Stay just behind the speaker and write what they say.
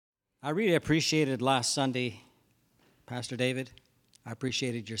I really appreciated last Sunday, Pastor David. I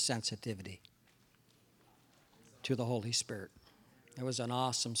appreciated your sensitivity to the Holy Spirit. It was an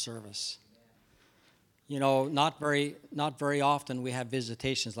awesome service. You know, not very often we have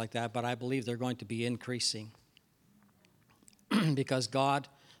visitations like that, but I believe they're going to be increasing because God,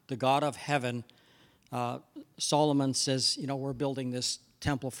 the God of heaven, Solomon says, you know, we're building this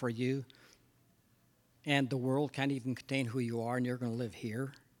temple for you, and the world can't even contain who you are, and you're going to live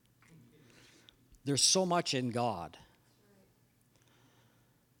here. There's so much in God.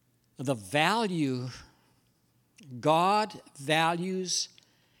 The value, God values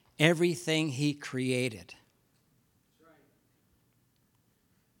everything He created.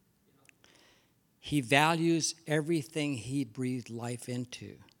 He values everything He breathed life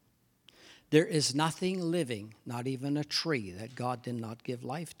into. There is nothing living, not even a tree, that God did not give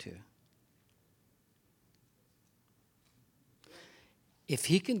life to. If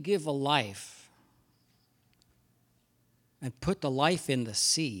He can give a life and put the life in the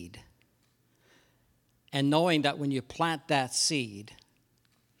seed, and knowing that when you plant that seed,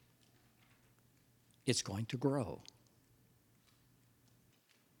 it's going to grow.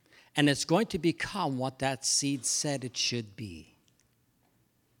 And it's going to become what that seed said it should be.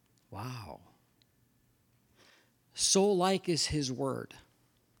 Wow. So like is His word.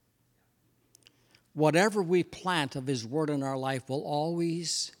 Whatever we plant of His word in our life will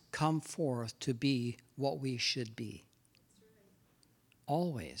always come forth to be what we should be.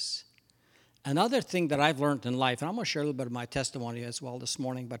 Always. Another thing that I've learned in life, and I'm going to share a little bit of my testimony as well this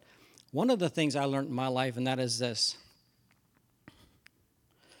morning, but one of the things I learned in my life, and that is this.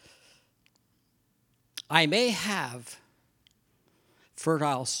 I may have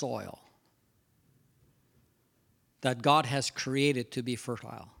fertile soil that God has created to be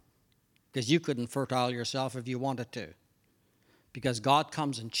fertile, because you couldn't fertile yourself if you wanted to, because God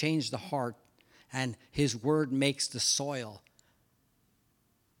comes and changes the heart, and His word makes the soil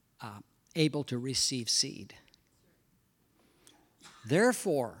able to receive seed.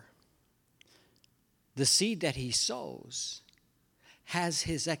 Therefore, the seed that He sows has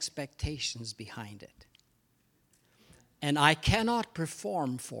His expectations behind it. And I cannot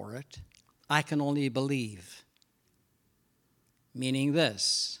perform for it. I can only believe. Meaning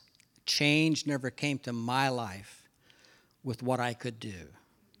this, change never came to my life with what I could do.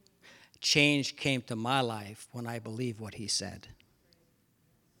 Change came to my life when I believed what He said.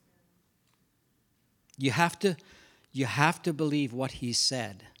 You have to believe what He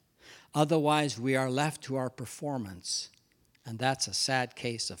said. Otherwise, we are left to our performance, and that's a sad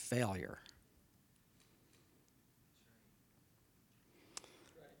case of failure.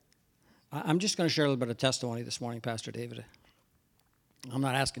 I'm just going to share a little bit of testimony this morning, Pastor David. I'm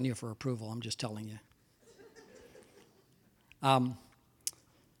not asking you for approval. I'm just telling you.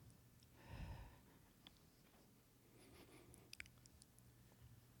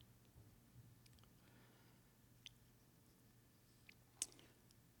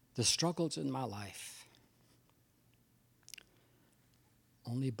 The struggles in my life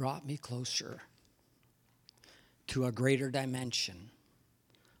only brought me closer to a greater dimension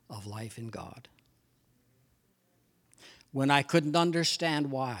of life in God. When I couldn't understand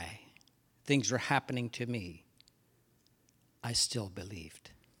why things were happening to me, I still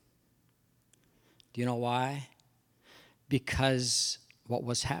believed. Do you know why? Because what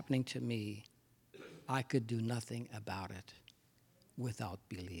was happening to me, I could do nothing about it without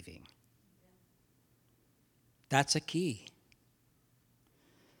believing. That's a key.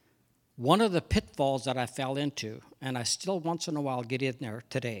 One of the pitfalls that I fell into, and I still once in a while get in there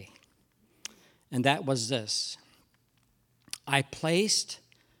today, and that was this. I placed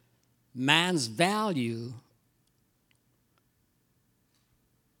man's value,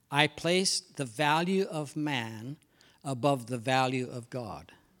 I placed the value of man above the value of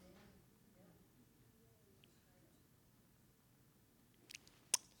God.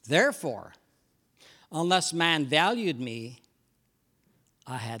 Therefore, unless man valued me,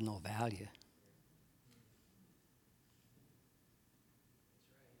 I had no value.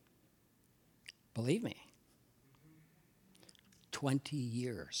 Believe me, 20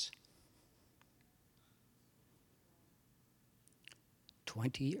 years.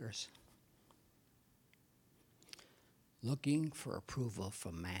 20 years. Looking for approval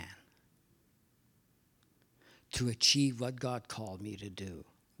from man to achieve what God called me to do.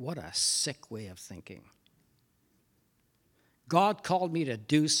 What a sick way of thinking. God called me to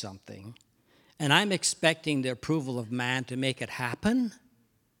do something, and I'm expecting the approval of man to make it happen.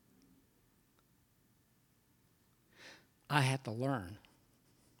 I had to learn.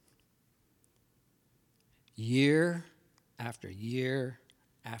 Year after year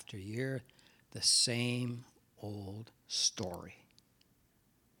after year, the same old story.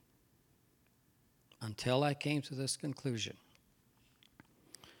 Until I came to this conclusion.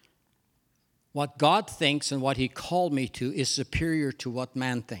 What God thinks and what He called me to is superior to what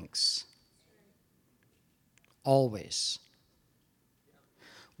man thinks. Always.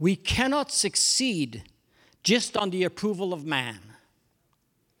 We cannot succeed just on the approval of man.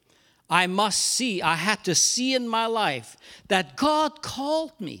 I had to see in my life that God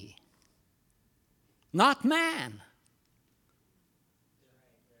called me, not man.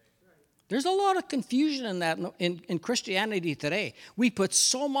 There's a lot of confusion in that in Christianity today. We put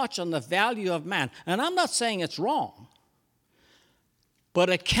so much on the value of man. And I'm not saying it's wrong. But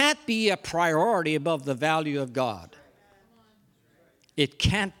it can't be a priority above the value of God. It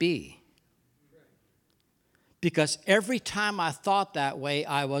can't be. Because every time I thought that way,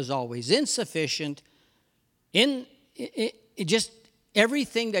 I was always insufficient. Just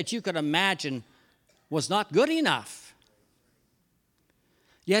everything that you could imagine was not good enough.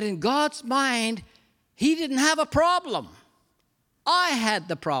 Yet in God's mind, He didn't have a problem. I had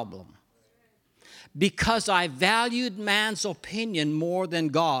the problem. Because I valued man's opinion more than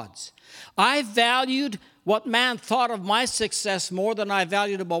God's. I valued what man thought of my success more than I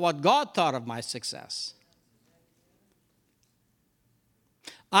valued about what God thought of my success.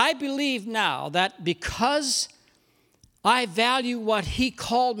 I believe now that because I value what He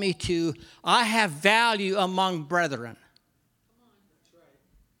called me to, I have value among brethren.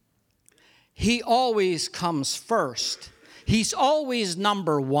 He always comes first. He's always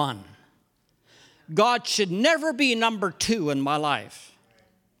number one. God should never be number two in my life.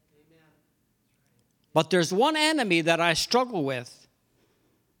 But there's one enemy that I struggle with,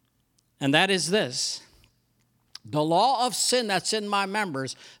 and that is this. The law of sin that's in my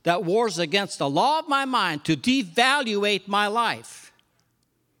members that wars against the law of my mind to devaluate my life.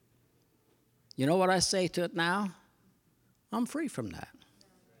 You know what I say to it now? I'm free from that.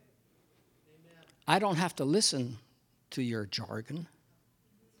 I don't have to listen to your jargon.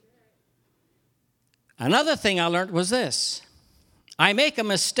 Another thing I learned was this. I make a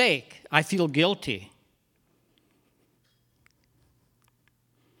mistake, I feel guilty.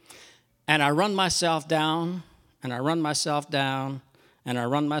 And I run myself down, and I run myself down, and I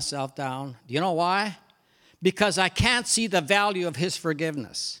run myself down. Do you know why? Because I can't see the value of His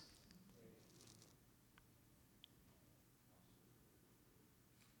forgiveness.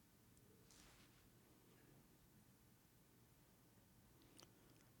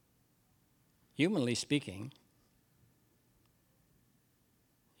 Humanly speaking,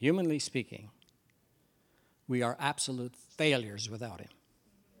 we are absolute failures without Him.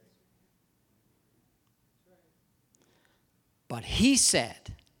 But He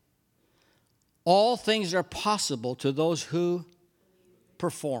said, all things are possible to those who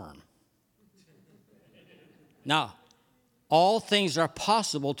perform. Now, all things are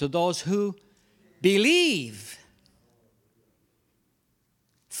possible to those who believe.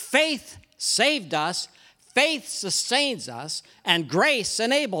 Faith saved us, faith sustains us, and grace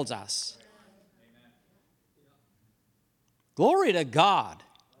enables us. Glory to God.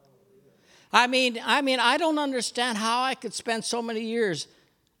 I mean, I don't understand how I could spend so many years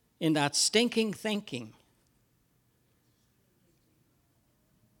in that stinking thinking.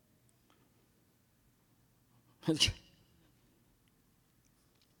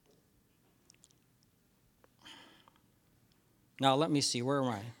 Now, let me see, where am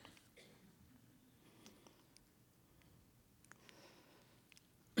I?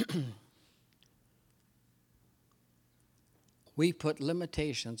 We put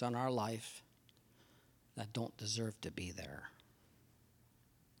limitations on our life that don't deserve to be there.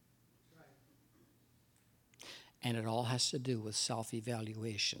 And it all has to do with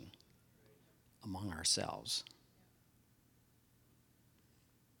self-evaluation among ourselves.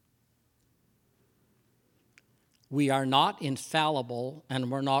 We are not infallible and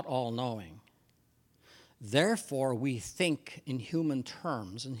we're not all-knowing. Therefore, we think in human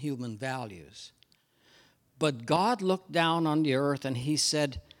terms and human values. But God looked down on the earth and He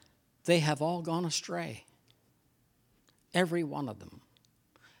said, they have all gone astray. Every one of them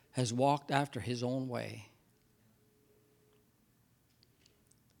has walked after his own way.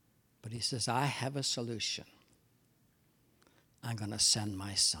 But He says, I have a solution. I'm going to send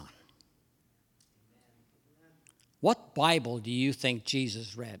my Son. What Bible do you think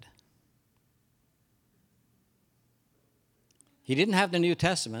Jesus read? He didn't have the New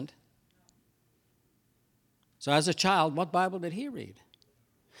Testament. So as a child, what Bible did he read?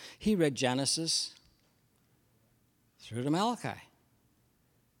 He read Genesis through to Malachi.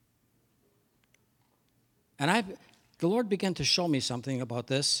 And the Lord began to show me something about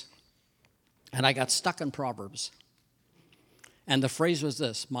this, and I got stuck in Proverbs. And the phrase was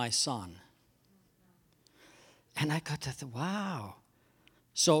this, my son. And I got to think, wow.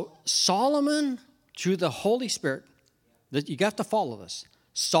 So Solomon, through the Holy Spirit, you got to follow this.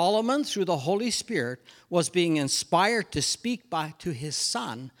 Solomon, through the Holy Spirit, was being inspired to speak to his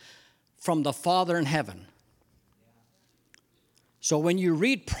son from the Father in heaven. So when you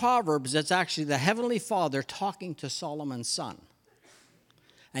read Proverbs, it's actually the Heavenly Father talking to Solomon's son.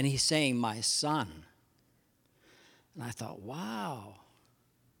 And he's saying, my son. And I thought, wow.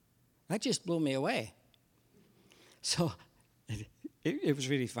 That just blew me away. So it was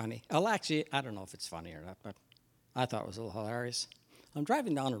really funny. Well, actually, I don't know if it's funny or not, but I thought it was a little hilarious. I'm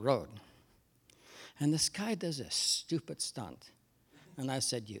driving down the road, and this guy does a stupid stunt. And I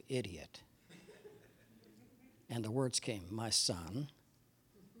said, you idiot. And the words came, my son,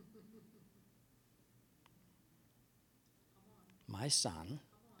 my son.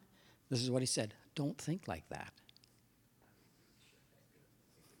 This is what he said, don't think like that.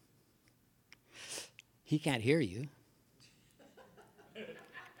 He can't hear you.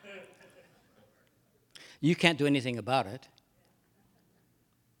 You can't do anything about it.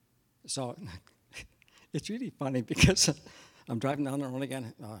 So it's really funny because I'm driving down the road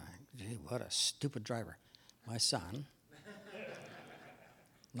again. Oh, gee, what a stupid driver. My son.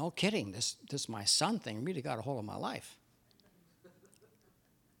 No kidding. This my son thing really got a hold of my life.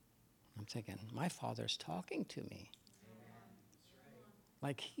 I'm thinking, my father's talking to me.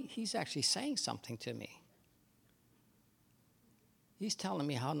 Like he's actually saying something to me. He's telling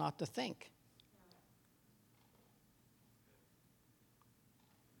me how not to think.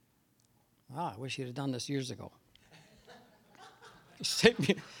 I wish he'd have done this years ago.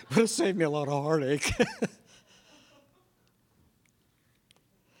 Would have saved me a lot of heartache.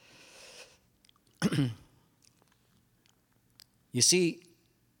 You see,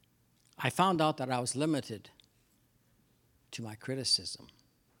 I found out that I was limited to my criticism.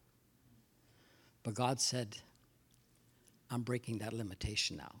 But God said, I'm breaking that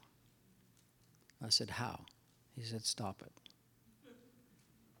limitation now. I said, how? He said, stop it.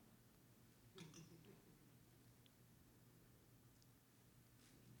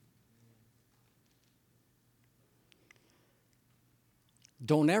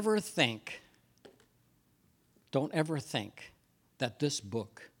 Don't ever think that this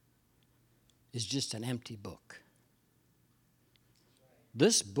book is just an empty book.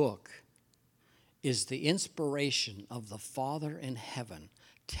 This book is the inspiration of the Father in heaven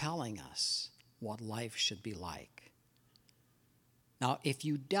telling us what life should be like. Now, if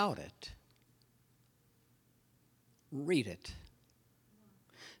you doubt it, read it.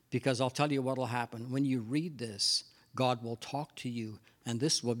 Because I'll tell you what will happen. When you read this, God will talk to you, and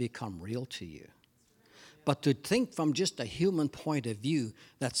this will become real to you. But to think from just a human point of view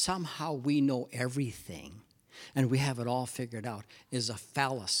that somehow we know everything and we have it all figured out is a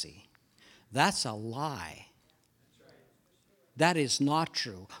fallacy. That's a lie. That is not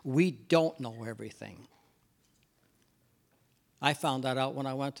true. We don't know everything. I found that out when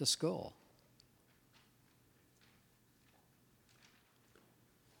I went to school.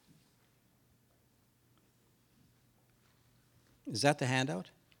 Is that the handout?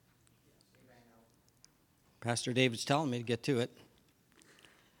 Pastor David's telling me to get to it.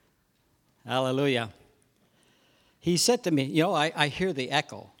 Hallelujah. He said to me, I hear the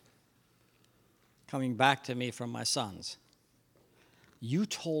echo coming back to me from my sons. You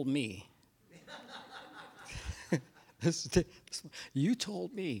told me. You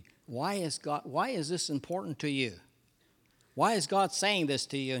told me. Why is this important to you? Why is God saying this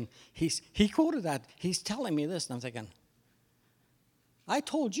to you? And he quoted that. He's telling me this, and I'm thinking, I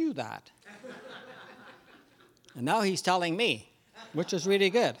told you that. And now he's telling me, which is really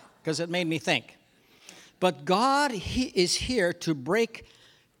good, because it made me think. But God is here to break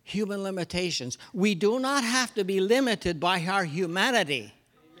human limitations. We do not have to be limited by our humanity,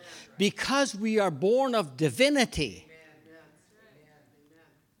 because we are born of divinity.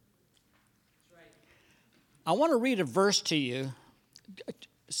 I want to read a verse to you.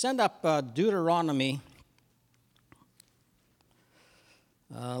 Send up Deuteronomy.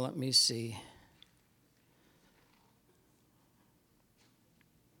 Let me see.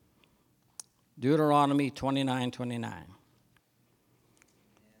 Deuteronomy 29:29.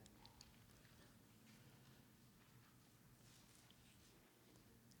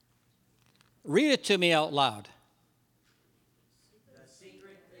 Read it to me out loud. The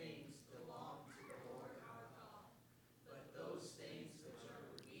secret things belong to the Lord our God, but those things which are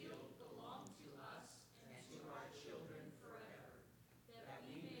revealed belong to us and to our children forever, that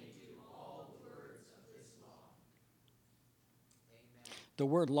we may do all the words of this law. the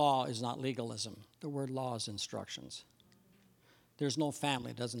word law is not legalism. The word law is instructions. There's no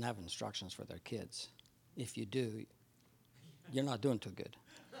family that doesn't have instructions for their kids. If you do, you're not doing too good.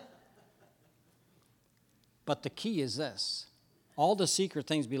 But the key is this. All the secret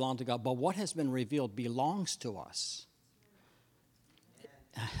things belong to God, but what has been revealed belongs to us.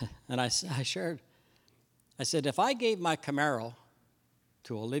 And I shared, I said, if I gave my Camaro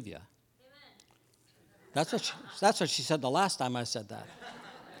to Olivia, that's what she said the last time I said that.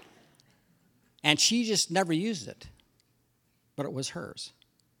 And she just never used it, but it was hers.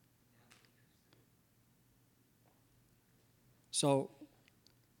 So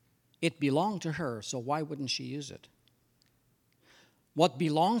it belonged to her, so why wouldn't she use it? What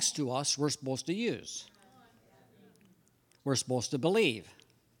belongs to us, we're supposed to use. We're supposed to believe.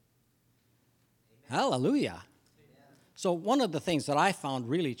 Hallelujah. So one of the things that I found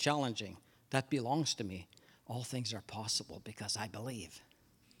really challenging, that belongs to me. All things are possible because I believe.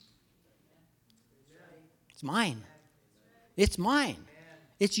 It's mine. It's mine.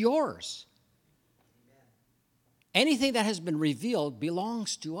 It's yours. Anything that has been revealed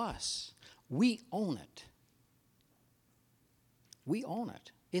belongs to us. We own it. We own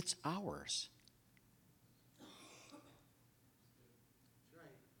it. It's ours.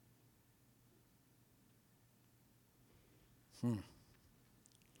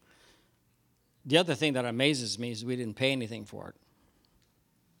 The other thing that amazes me is we didn't pay anything for it.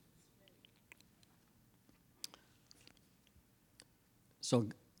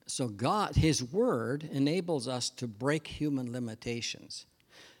 So God, His Word enables us to break human limitations.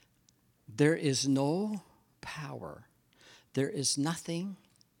 There is no power. There is nothing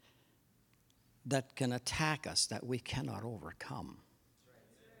that can attack us that we cannot overcome.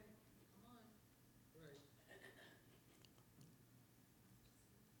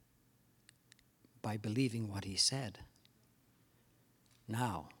 By believing what He said.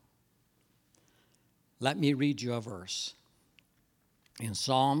 Now, let me read you a verse. In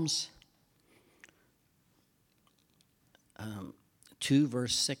Psalms 2,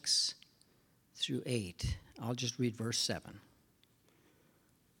 verse 6 through 8. I'll just read verse 7.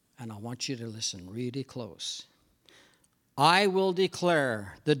 And I want you to listen really close. I will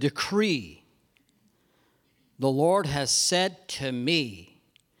declare the decree. The Lord has said to me,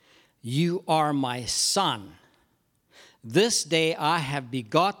 you are my son. This day I have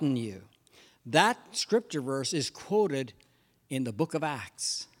begotten you. That scripture verse is quoted in the book of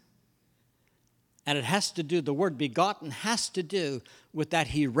Acts. And it has to do, the word begotten has to do with that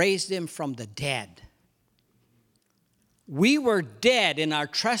He raised Him from the dead. We were dead in our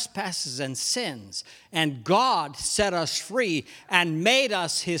trespasses and sins, and God set us free and made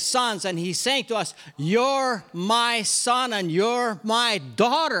us His sons. And He's saying to us, you're my son and you're my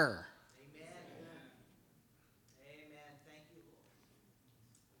daughter.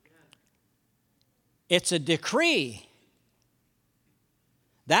 It's a decree.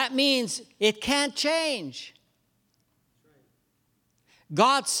 That means it can't change.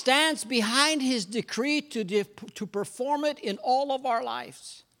 God stands behind His decree to perform it in all of our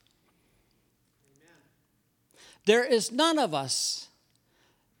lives. There is none of us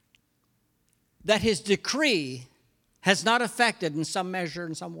that His decree has not affected in some measure,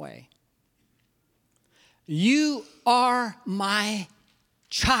 in some way. You are my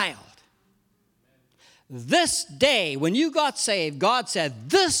child. This day, when you got saved, God said,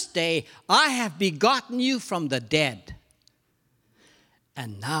 this day I have begotten you from the dead.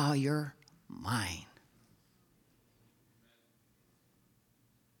 And now you're mine.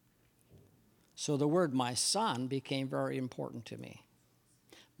 So the word my son became very important to me.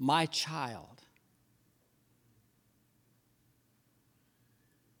 My child.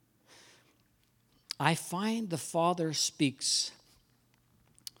 I find the Father speaks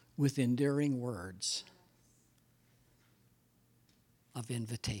with endearing words of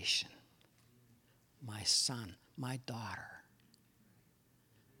invitation. My son, my daughter.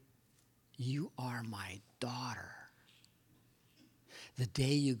 You are my daughter. The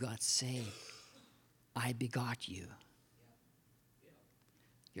day you got saved, I begot you.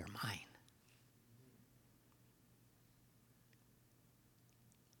 You're mine.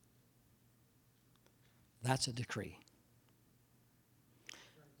 That's a decree.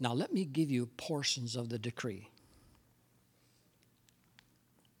 Now let me give you portions of the decree.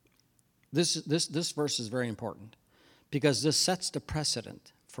 This verse is very important because this sets the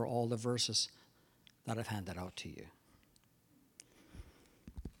precedent for all the verses that I've handed out to you.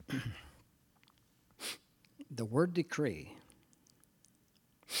 The word decree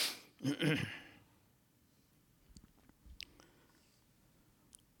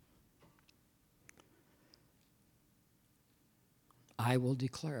I will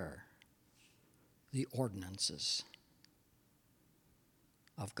declare the ordinances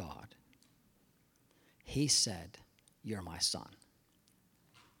of God. He said, you're my son.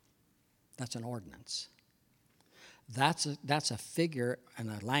 That's an ordinance. That's a figure and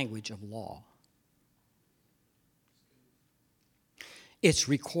a language of law. It's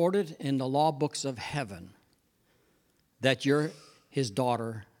recorded in the law books of heaven that you're his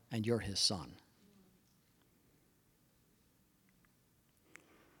daughter and you're his son.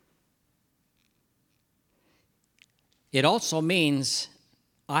 It also means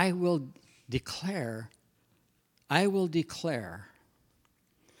I will declare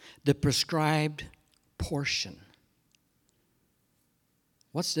the prescribed portion.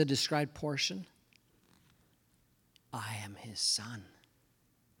 What's the described portion? I am his son.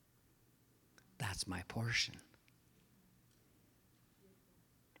 That's my portion.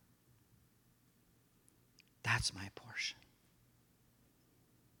 That's my portion.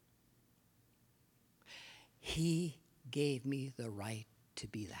 He gave me the right to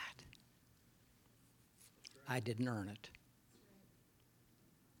be that. I didn't earn it.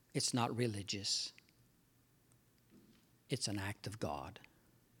 It's not religious. It's an act of God.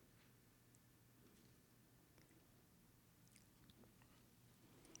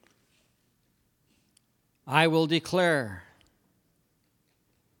 I will declare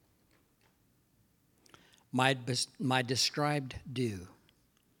my described due.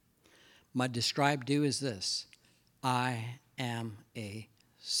 My described due is this: I am a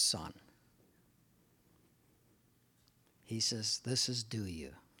son. He says, this is due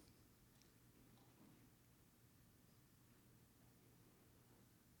you.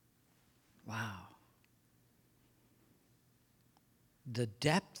 Wow. The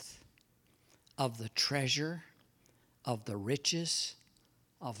depth of the treasure of the riches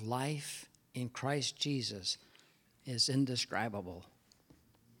of life in Christ Jesus is indescribable.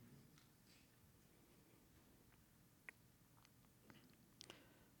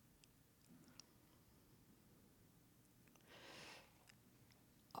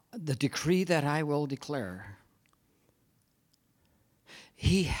 The decree that I will declare,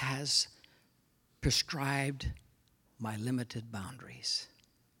 he has prescribed my limited boundaries.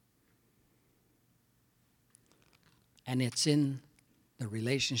 And it's in the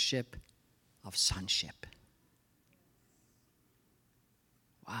relationship of sonship.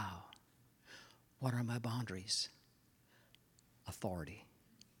 Wow. What are my boundaries? Authority.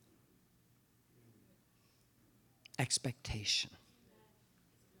 Expectation.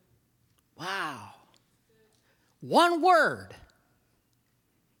 Wow. One word.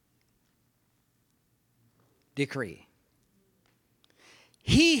 Decree.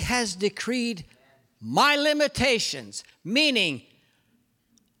 He has decreed my limitations, meaning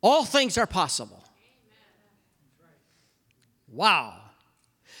all things are possible. Wow.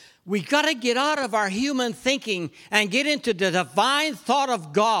 We got to get out of our human thinking and get into the divine thought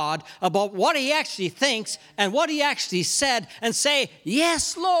of God about what he actually thinks and what he actually said and say,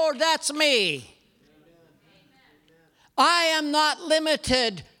 yes, Lord, that's me. I am not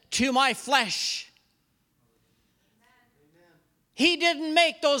limited to my flesh. He didn't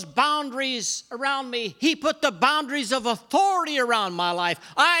make those boundaries around me. He put the boundaries of authority around my life.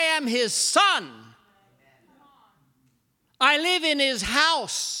 I am his son. I live in his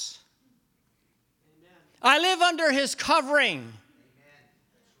house. I live under his covering.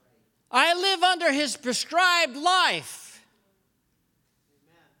 I live under his prescribed life.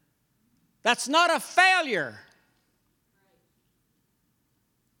 That's not a failure.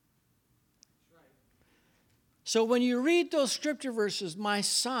 So when you read those scripture verses, my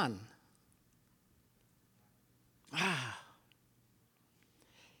son,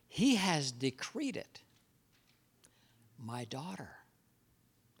 he has decreed it. My daughter.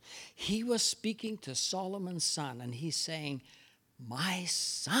 He was speaking to Solomon's son, and he's saying, my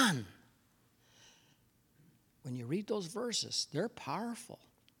son. When you read those verses, they're powerful.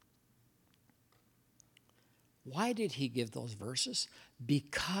 Why did he give those verses?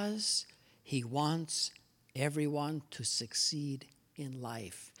 Because he wants everyone to succeed in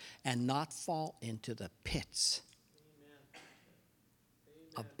life and not fall into the pits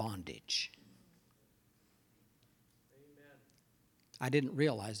of bondage. I didn't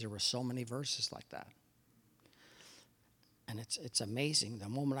realize there were so many verses like that. And it's amazing. The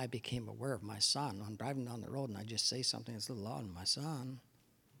moment I became aware of my son, I'm driving down the road and I just say something that's a little loud, my son.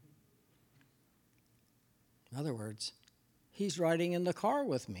 In other words, he's riding in the car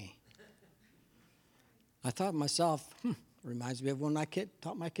with me. I thought to myself, reminds me of when I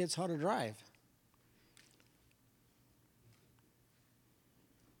taught my kids how to drive.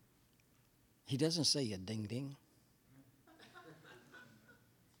 He doesn't say you ding ding.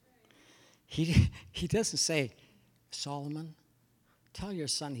 He doesn't say, Solomon, tell your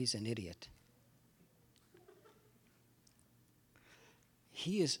son he's an idiot.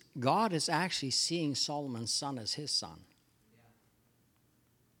 God is actually seeing Solomon's son as his son.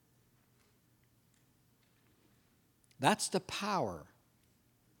 That's the power.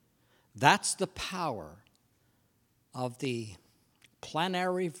 That's the power of the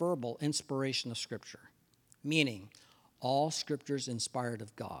plenary verbal inspiration of Scripture, meaning all Scripture is inspired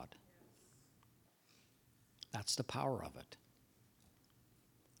of God. That's the power of it.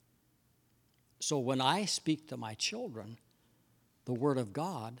 So when I speak to my children, the Word of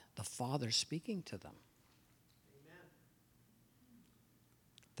God, the Father's speaking to them. Amen.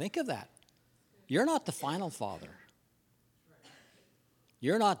 Think of that. You're not the final Father.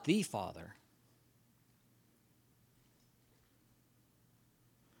 You're not the Father.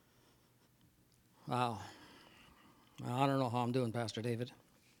 Wow. I don't know how I'm doing, Pastor David.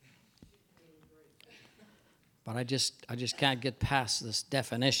 But I just can't get past this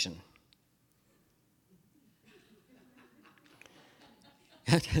definition.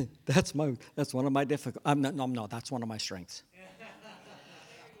 That's one of my difficult. No, that's one of my strengths.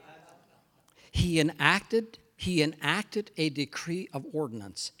 He enacted a decree of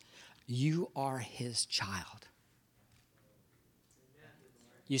ordinance. You are his child.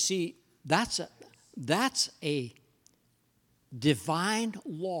 You see, that's a divine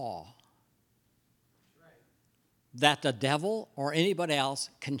law that the devil or anybody else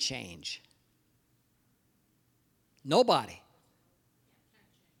can change. Nobody.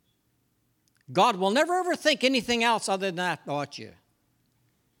 God will never ever think anything else other than that about you.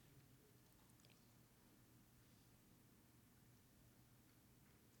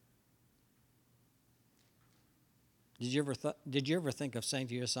 Did you ever think of saying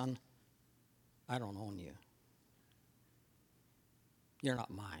to your son, I don't own you. You're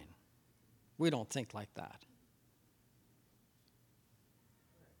not mine. We don't think like that.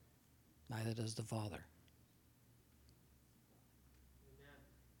 Neither does the Father.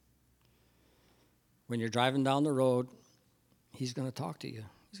 When you're driving down the road, he's going to talk to you.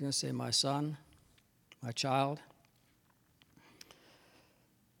 He's going to say, my son, my child.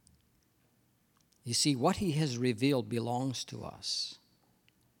 You see, what he has revealed belongs to us.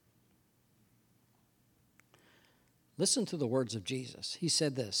 Listen to the words of Jesus. He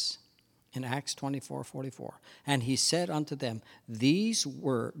said this in Acts 24:44. And he said unto them, These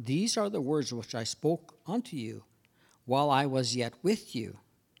are the words which I spoke unto you while I was yet with you,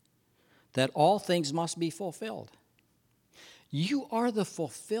 that all things must be fulfilled. You are the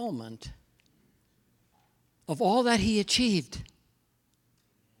fulfillment of all that he achieved.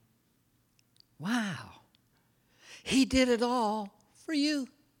 Wow. He did it all for you,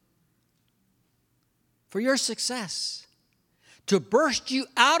 for your success, to burst you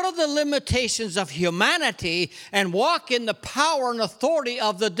out of the limitations of humanity and walk in the power and authority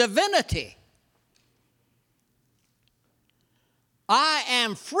of the divinity. I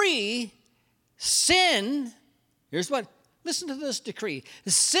am free. Sin, here's what, listen to this decree.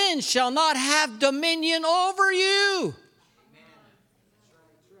 Sin shall not have dominion over you.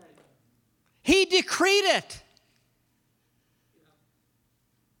 He decreed it.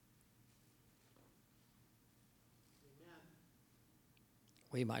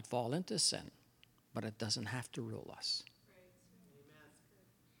 We might fall into sin, but it doesn't have to rule us.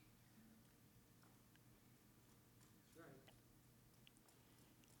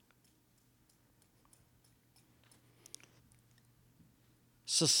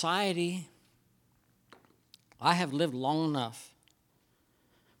 Society, I have lived long enough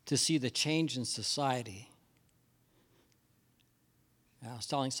to see the change in society. I was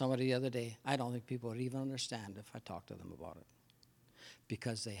telling somebody the other day, I don't think people would even understand if I talked to them about it,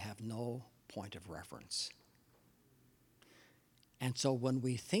 because they have no point of reference. And so when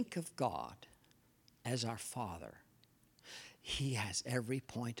we think of God as our Father, he has every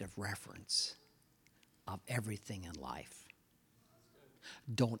point of reference of everything in life.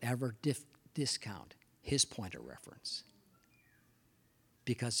 Don't ever discount his point of reference,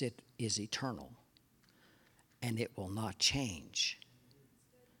 because it is eternal and it will not change.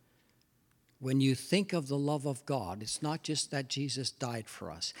 When you think of the love of God, it's not just that Jesus died for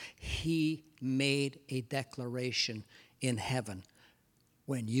us. He made a declaration in heaven.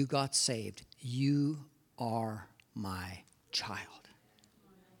 When you got saved, you are my child.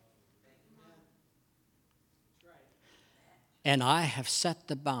 And I have set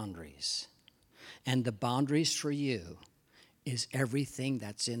the boundaries. And the boundaries for you is everything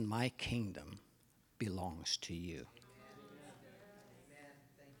that's in my kingdom belongs to you.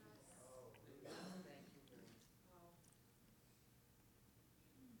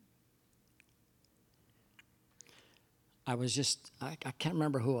 I can't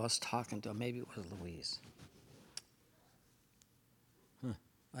remember who I was talking to. Maybe it was Louise.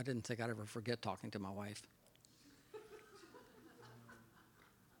 I didn't think I'd ever forget talking to my wife.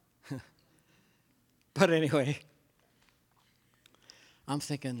 But anyway, I'm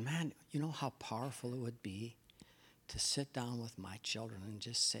thinking, man, you know how powerful it would be to sit down with my children and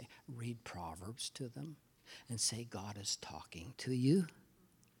just say, read Proverbs to them and say, God is talking to you.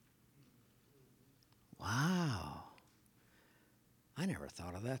 Wow. I never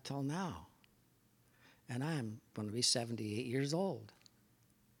thought of that till now. And I'm going to be 78 years old.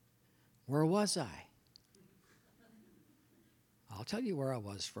 Where was I? I'll tell you where I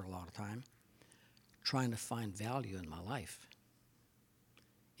was for a long time. Trying to find value in my life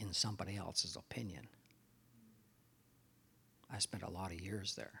in somebody else's opinion. I spent a lot of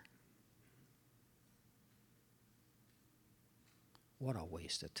years there. What a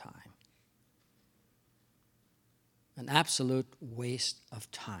waste of time. An absolute waste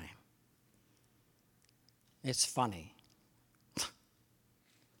of time. It's funny.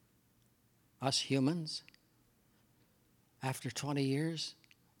 Us humans, after 20 years,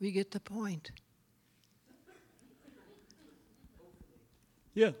 we get the point.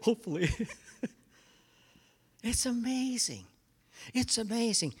 Yeah, hopefully. It's amazing. It's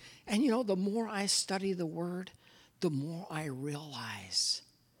amazing. And you know, the more I study the Word, the more I realize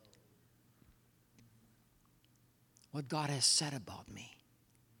what God has said about me.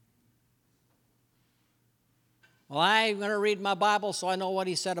 Well, I'm going to read my Bible so I know what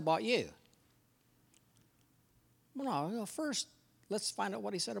He said about you. Well, no, first, let's find out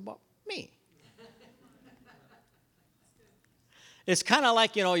what He said about me. It's kind of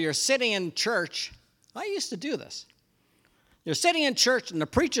like, you know, you're sitting in church. I used to do this. You're sitting in church and the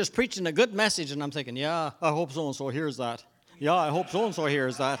preacher's preaching a good message, and I'm thinking, yeah, I hope so-and-so hears that. Yeah, I hope so-and-so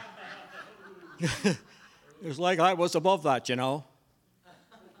hears that. It's like I was above that, you know.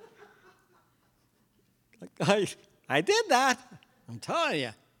 I did that. I'm telling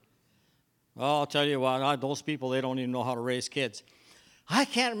you. Well, I'll tell you what, those people, they don't even know how to raise kids. I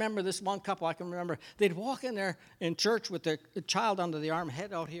can't remember this one couple. I can remember they'd walk in there in church with their child under the arm,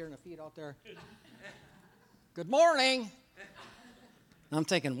 head out here and the feet out there. Good morning. And I'm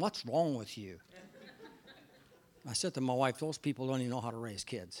thinking, what's wrong with you? I said to my wife, those people don't even know how to raise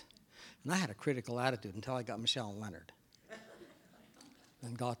kids. And I had a critical attitude until I got Michelle and Leonard.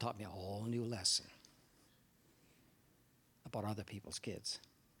 And God taught me a whole new lesson about other people's kids.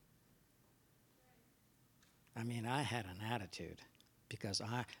 I mean, I had an attitude because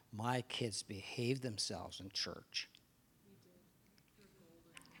my kids behaved themselves in church.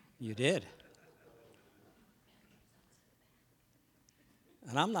 You did.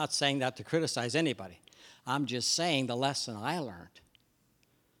 And I'm not saying that to criticize anybody. I'm just saying the lesson I learned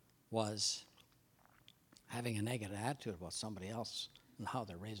was having a negative attitude about somebody else and how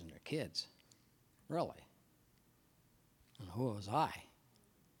they're raising their kids. Really. And who was I?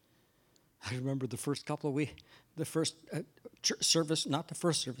 I remember the first couple of weeks, the first service, not the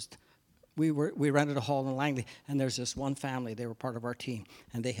first service. We rented a hall in Langley, and there's this one family. They were part of our team,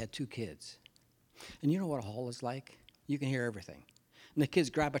 and they had 2 kids. And you know what a hall is like? You can hear everything. And the kids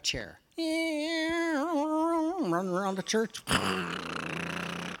grab a chair, run around the church.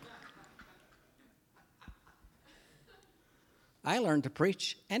 I learned to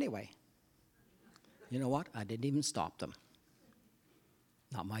preach anyway. You know what? I didn't even stop them.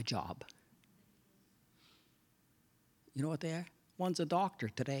 Not my job. You know what they are? One's a doctor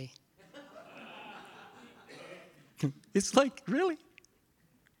today. It's like, really?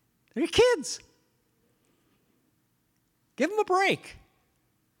 They're kids. Give them a break.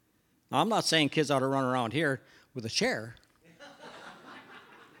 Now, I'm not saying kids ought to run around here with a chair.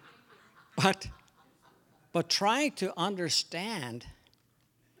 But trying to understand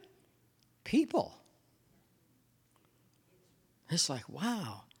people. It's like,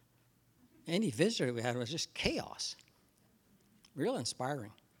 wow. Any visitor we had was just chaos. Real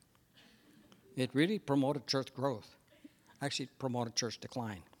inspiring. It really promoted church growth. Actually, it promoted church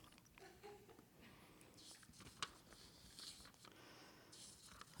decline.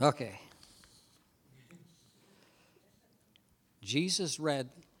 Okay.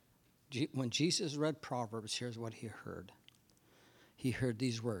 When Jesus read Proverbs, here's what he heard. He heard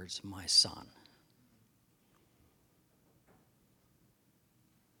these words, my son.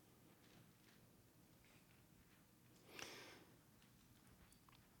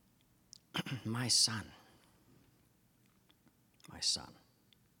 My son,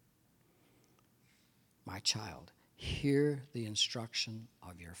 my child, hear the instruction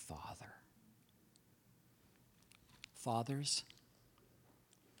of your father. Fathers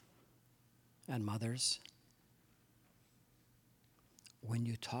and mothers, when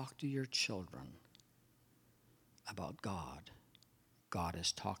you talk to your children about God, God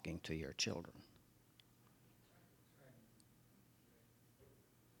is talking to your children.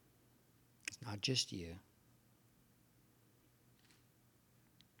 It's not just you.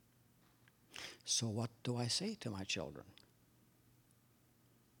 So what do I say to my children?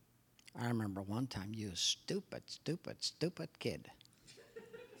 I remember one time, you stupid, stupid, stupid kid.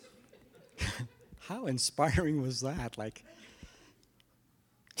 How inspiring was that? Like,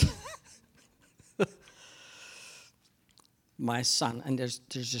 my son, and there's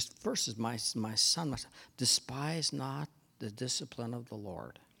just verses, my son, despise not the discipline of the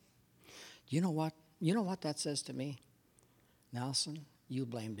Lord. You know what? You know what that says to me? Nelson, you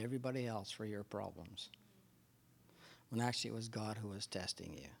blamed everybody else for your problems, when actually it was God who was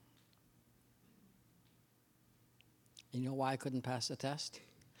testing you. You know why I couldn't pass the test?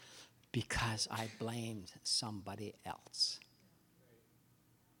 Because I blamed somebody else.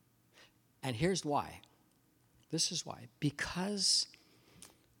 And here's why. This is why. Because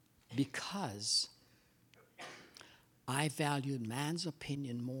I valued man's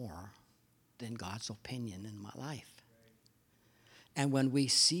opinion more than God's opinion in my life. And when we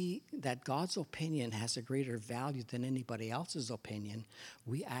see that God's opinion has a greater value than anybody else's opinion,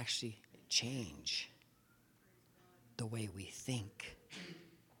 we actually change the way we think.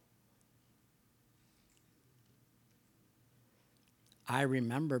 I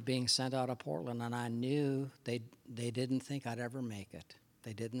remember being sent out of Portland, and I knew they didn't think I'd ever make it.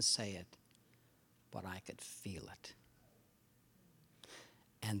 They didn't say it, but I could feel it.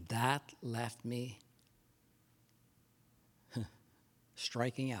 And that left me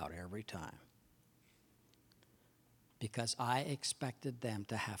striking out every time, because I expected them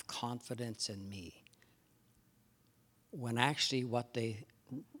to have confidence in me, when actually what the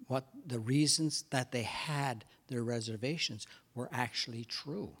reasons that they had their reservations were actually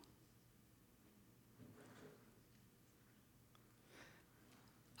true.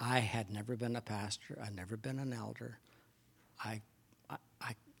 I had never been a pastor. I'd never been an elder. I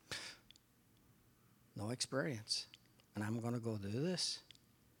no experience. And I'm going to go do this.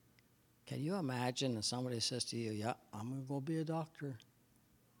 Can you imagine if somebody says to you, yeah, I'm going to go be a doctor,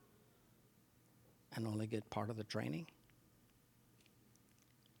 and only get part of the training?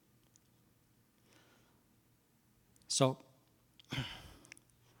 So,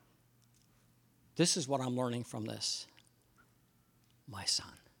 this is what I'm learning from this. My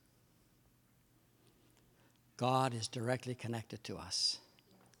son. God is directly connected to us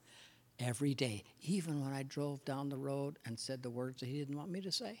every day, even when I drove down the road and said the words that he didn't want me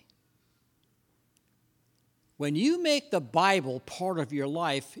to say. When you make the Bible part of your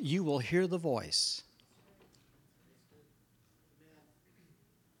life, you will hear the voice.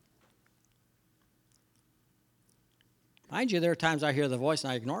 Mind you, there are times I hear the voice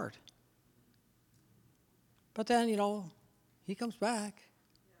and I ignore it. But then, he comes back.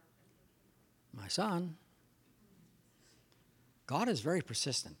 My son. God is very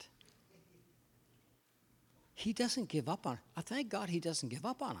persistent. He doesn't give up on us. I thank God he doesn't give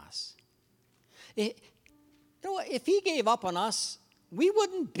up on us. If he gave up on us, we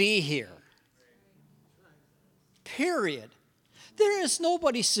wouldn't be here. Period. There is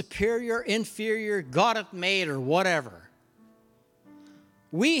nobody superior, inferior, God hath made, or whatever.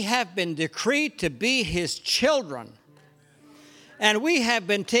 We have been decreed to be his children. And we have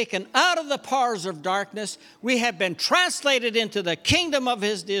been taken out of the powers of darkness. We have been translated into the kingdom of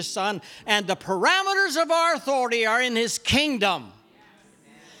his dear Son. And the parameters of our authority are in his kingdom.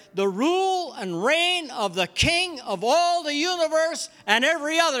 The rule and reign of the King of all the universe and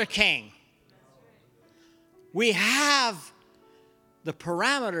every other king. We have the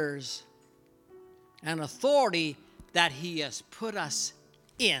parameters and authority that he has put us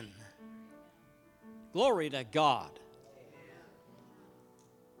in. Glory to God.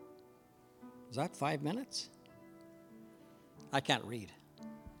 Is that 5 minutes? I can't read.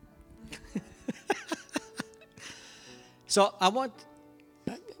 So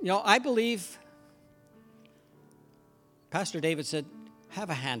I believe Pastor David said, have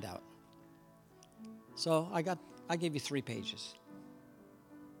a handout. So I gave you 3 pages.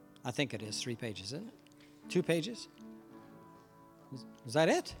 I think it is 3 pages, isn't it? 2 pages? Is that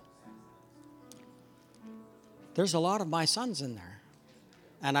it? There's a lot of my sons in there.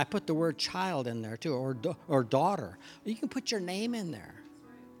 And I put the word child in there too, or daughter. You can put your name in there.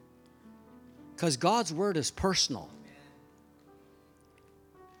 Because God's word is personal.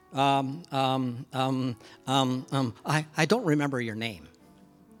 I don't remember your name.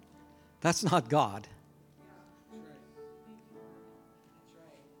 That's not God.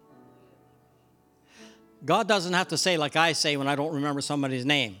 God doesn't have to say like I say when I don't remember somebody's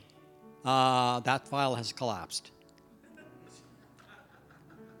name. That file has collapsed.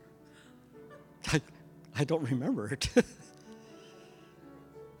 I don't remember it.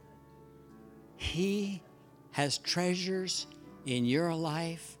 He has treasures in your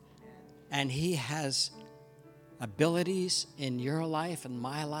life, and He has abilities in your life and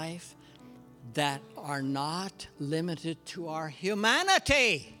my life that are not limited to our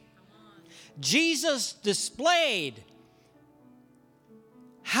humanity. Jesus displayed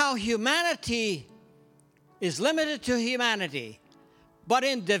how humanity is limited to humanity, but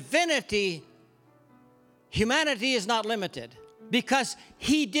in divinity, humanity is not limited because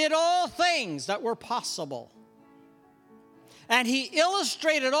He did all things that were possible. And He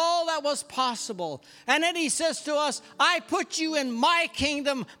illustrated all that was possible. And then He says to us, I put you in my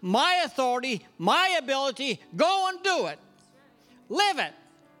kingdom, my authority, my ability. Go and do it. Live it.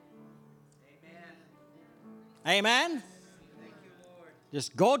 Amen? Thank you, Lord.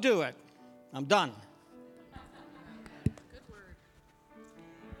 Just go do it. I'm done. Good word.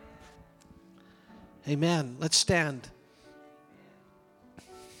 Amen. Let's stand.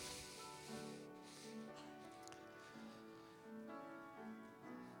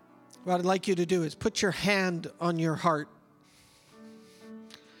 What I'd like you to do is put your hand on your heart.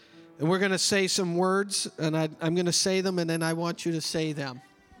 And we're going to say some words, and I'm going to say them, and then I want you to say them.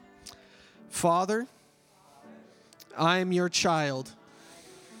 Father, I am your child.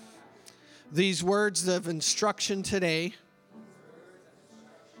 These words of instruction today,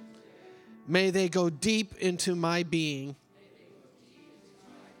 may they go deep into my being,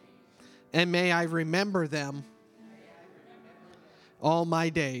 and may I remember them all my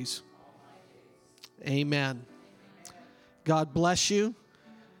days. Amen. God bless you.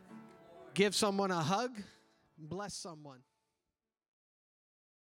 Give someone a hug. Bless someone.